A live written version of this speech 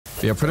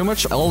Yeah, pretty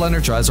much all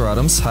Energizer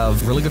items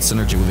have really good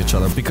synergy with each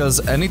other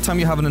because anytime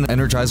you have an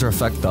Energizer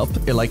effect up,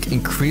 it like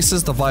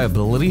increases the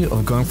viability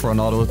of going for an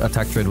auto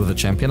attack trade with a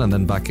champion and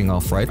then backing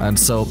off, right? And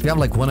so if you have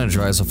like one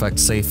Energizer effect,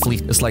 say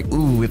Fleet, it's like,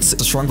 ooh, it's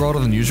a stronger auto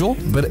than usual,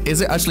 but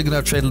is it actually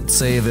gonna trade,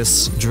 say,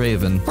 this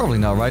Draven? Probably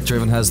not, right?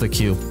 Draven has the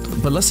Q.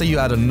 But let's say you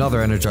add another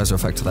Energizer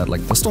effect to that,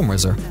 like the Storm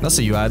Razor. Let's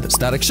say you add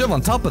Static Shiv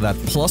on top of that,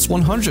 plus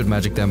 100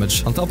 magic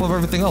damage on top of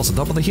everything else, on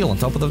top of the heal, on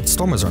top of the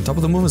Storm Razor, on top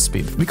of the movement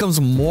speed. It becomes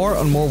more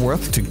and more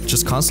worth to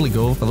just constantly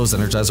go for those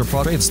Energizer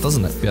Pro trades,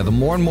 doesn't it? Yeah, the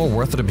more and more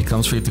worth it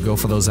becomes for you to go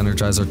for those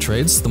Energizer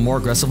trades, the more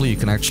aggressively you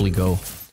can actually go.